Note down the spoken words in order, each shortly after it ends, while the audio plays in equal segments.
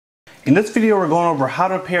In this video, we're going over how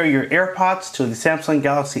to pair your AirPods to the Samsung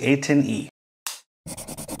Galaxy A10e.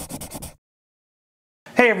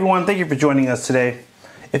 Hey everyone, thank you for joining us today.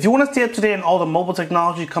 If you want to stay up to date on all the mobile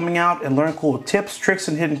technology coming out and learn cool tips, tricks,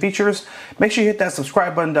 and hidden features, make sure you hit that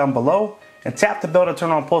subscribe button down below and tap the bell to turn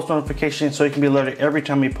on post notifications so you can be alerted every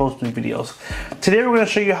time we post new videos. Today we're going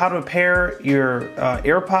to show you how to pair your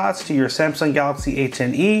AirPods to your Samsung Galaxy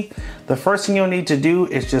A10e. The first thing you'll need to do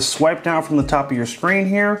is just swipe down from the top of your screen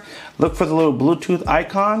here, look for the little Bluetooth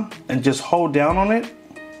icon and just hold down on it.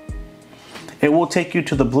 It will take you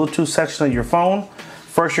to the Bluetooth section of your phone.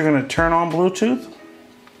 First you're going to turn on Bluetooth,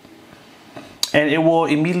 and it will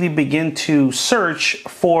immediately begin to search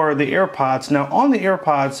for the AirPods. Now on the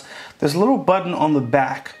AirPods, there's a little button on the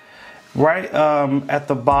back, right at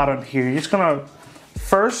the bottom here. You're just gonna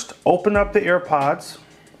first open up the AirPods.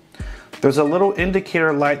 There's a little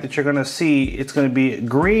indicator light that you're gonna see. It's gonna be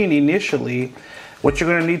green initially. What you're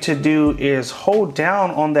gonna need to do is hold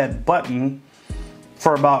down on that button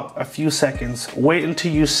for about a few seconds. Wait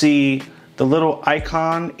until you see the little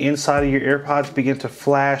icon inside of your AirPods begin to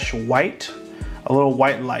flash white. A little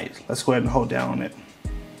white light. Let's go ahead and hold down on it.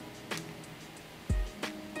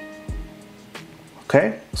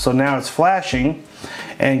 Okay, so now it's flashing,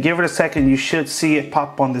 and give it a second, you should see it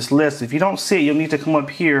pop on this list. If you don't see it, you'll need to come up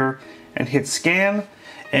here and hit scan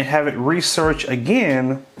and have it research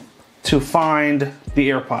again to find the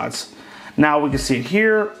AirPods. Now we can see it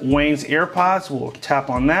here, Wayne's AirPods. We'll tap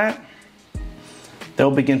on that.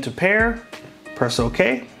 They'll begin to pair. Press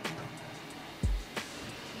OK.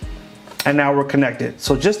 And now we're connected.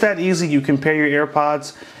 So just that easy, you can pair your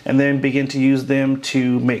AirPods and then begin to use them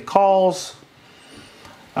to make calls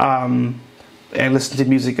and listen to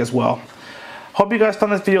music as well. Hope you guys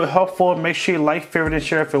found this video helpful. Make sure you like, favorite, and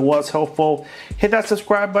share if it was helpful. Hit that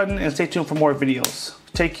subscribe button and stay tuned for more videos.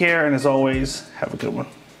 Take care, and as always, have a good one.